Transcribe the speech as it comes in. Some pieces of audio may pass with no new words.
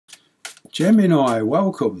Gemini,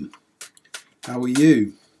 welcome. How are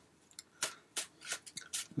you?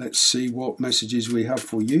 Let's see what messages we have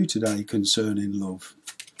for you today concerning love.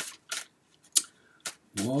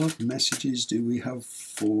 What messages do we have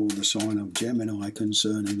for the sign of Gemini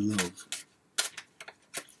concerning love?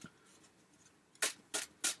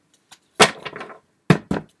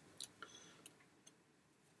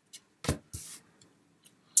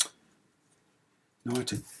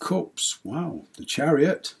 Knight of Cups. Wow, the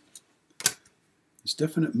Chariot. There's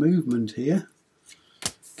definite movement here.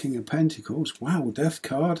 King of Pentacles. Wow, Death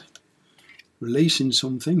card. Releasing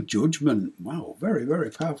something. Judgment. Wow, very,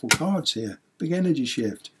 very powerful cards here. Big energy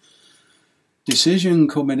shift. Decision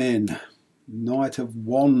coming in. Knight of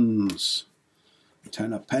Wands.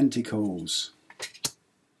 Ten of Pentacles.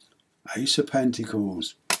 Ace of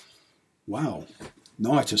Pentacles. Wow.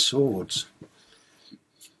 Knight of Swords.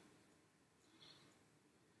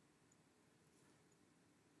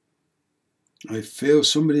 I feel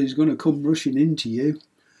somebody's going to come rushing into you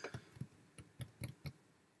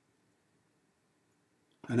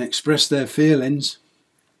and express their feelings.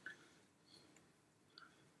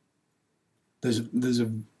 This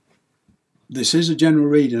is a general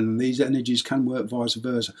reading, and these energies can work vice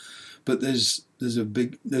versa. But there's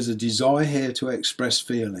a desire here to express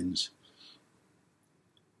feelings.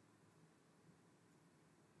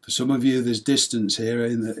 For some of you, there's distance here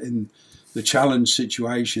in the challenge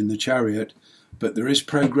situation, the Chariot, but there is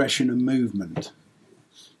progression and movement.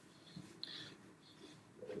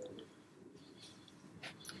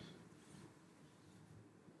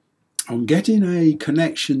 I'm getting a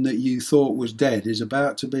connection that you thought was dead is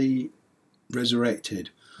about to be resurrected,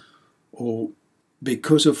 or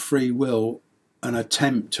because of free will, an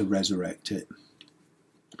attempt to resurrect it.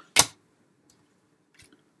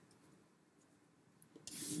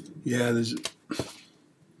 Yeah, there's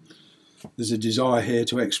a desire here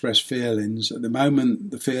to express feelings. At the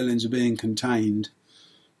moment, the feelings are being contained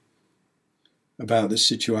about this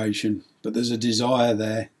situation, but there's a desire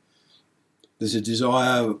there. There's a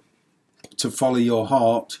desire to follow your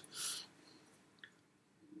heart,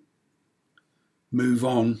 move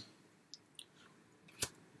on.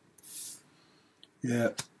 Yeah.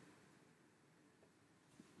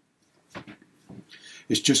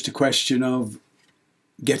 It's just a question of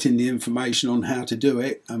getting the information on how to do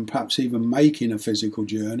it, and perhaps even making a physical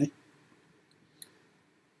journey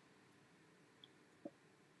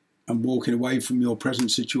and walking away from your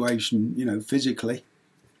present situation, you know, physically.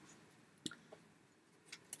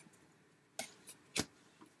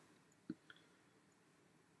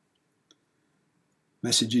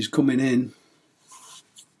 Messages coming in.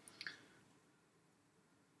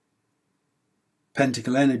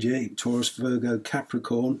 Pentacle energy, Taurus, Virgo,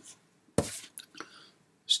 Capricorn.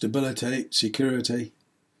 Stability, security.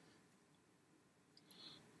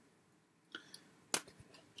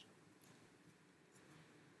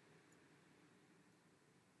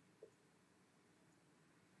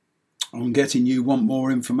 I'm getting you want more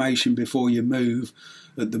information before you move.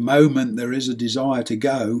 At the moment there is a desire to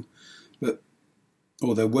go,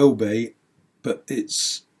 or there will be, but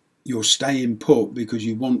you're staying put because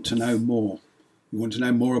you want to know more. You want to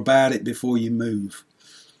know more about it before you move.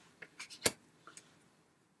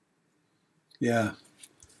 Yeah,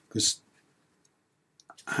 because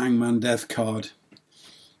Hangman, Death card.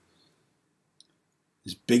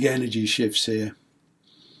 There's big energy shifts here.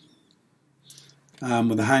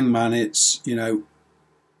 With the Hangman, it's, you know,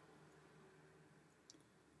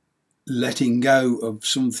 letting go of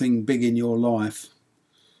something big in your life.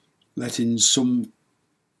 Letting something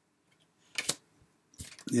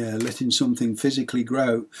physically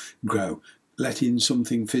grow. Letting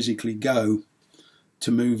something physically go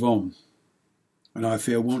to move on. And I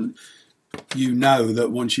feel you know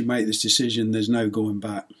that once you make this decision, there's no going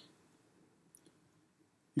back.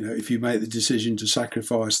 You know, if you make the decision to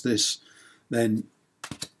sacrifice this, then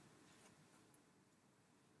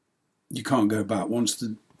you can't go back. Once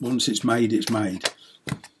it's made, it's made.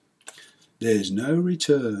 There's no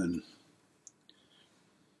return.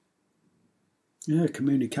 Yeah,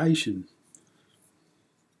 communication.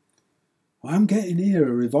 I'm getting here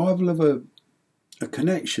a revival of a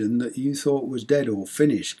connection that you thought was dead or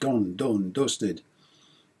finished, gone, done, dusted.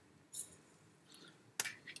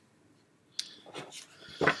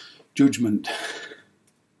 Judgment.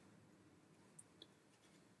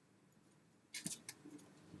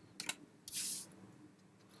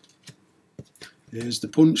 Here's the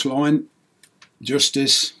punchline.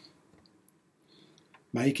 Justice.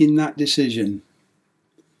 Making that decision.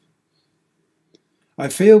 I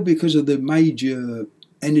feel because of the major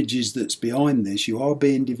energies that's behind this, you are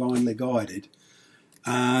being divinely guided,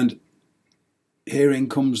 and herein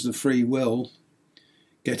comes the free will.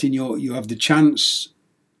 You have the chance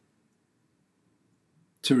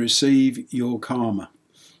to receive your karma.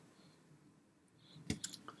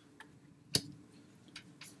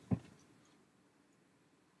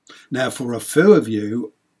 Now, for a few of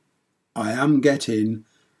you, I am getting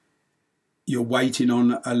you're waiting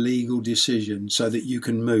on a legal decision so that you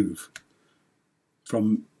can move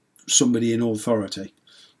from somebody in authority.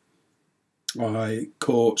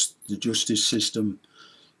 Courts, the justice system.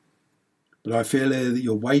 But I feel here that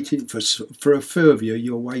you're waiting, for a few of you,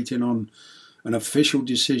 you're waiting on an official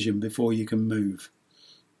decision before you can move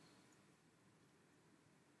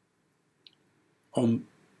on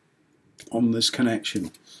this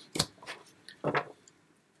connection.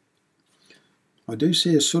 I do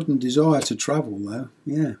see a sudden desire to travel though,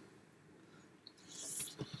 yeah.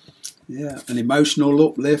 Yeah, an emotional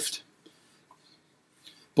uplift.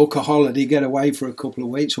 Book a holiday, get away for a couple of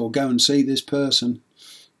weeks, or go and see this person.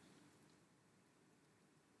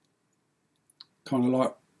 Kind of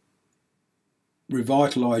like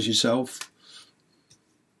revitalise yourself.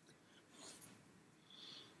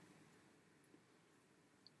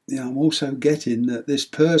 Yeah, I'm also getting that this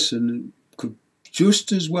person could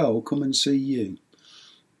just as well come and see you.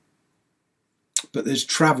 But there's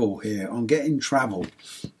travel here. I'm getting travel.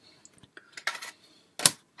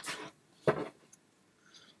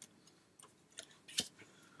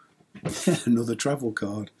 Another travel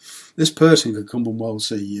card. This person could come and well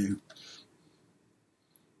see you.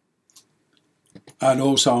 And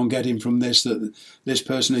also I'm getting from this that this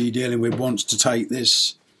person who you're dealing with wants to take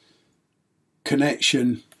this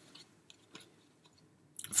connection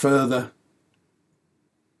further.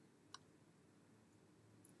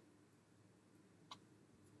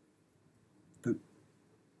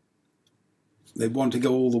 They want to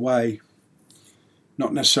go all the way.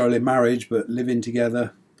 Not necessarily marriage, but living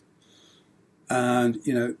together. And,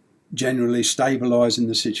 you know, generally stabilising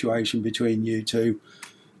the situation between you two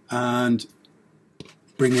and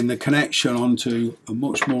bringing the connection onto a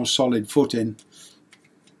much more solid footing.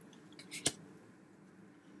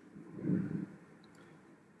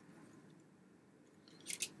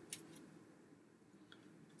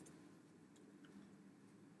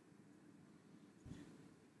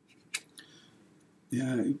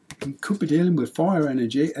 Yeah, you could be dealing with fire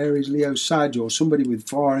energy, Aries, Leo, Sag, or somebody with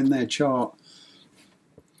fire in their chart.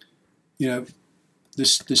 You know,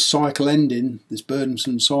 this cycle ending, this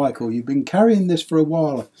burdensome cycle, you've been carrying this for a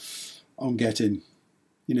while, I'm getting.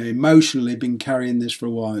 You know, emotionally been carrying this for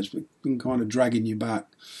a while. It's been kind of dragging you back.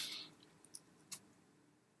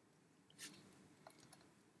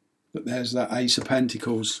 But there's that Ace of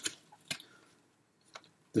Pentacles.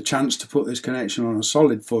 The chance to put this connection on a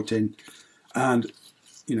solid footing and,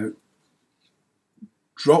 you know,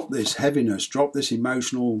 drop this heaviness, drop this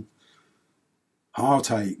emotional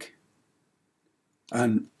heartache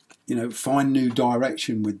and, you know, find new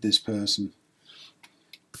direction with this person.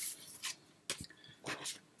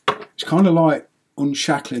 It's kind of like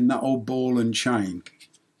unshackling that old ball and chain.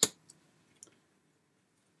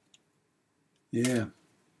 Yeah.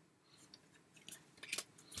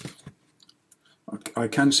 I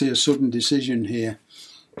can see a sudden decision here.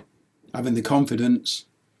 Having the confidence,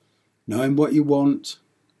 knowing what you want,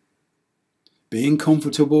 being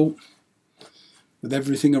comfortable with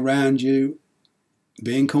everything around you,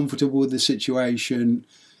 being comfortable with the situation,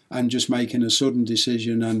 and just making a sudden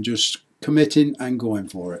decision and just committing and going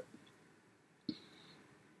for it.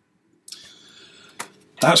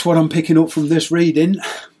 That's what I'm picking up from this reading.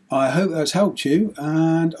 I hope that's helped you,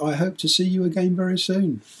 and I hope to see you again very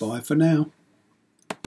soon. Bye for now.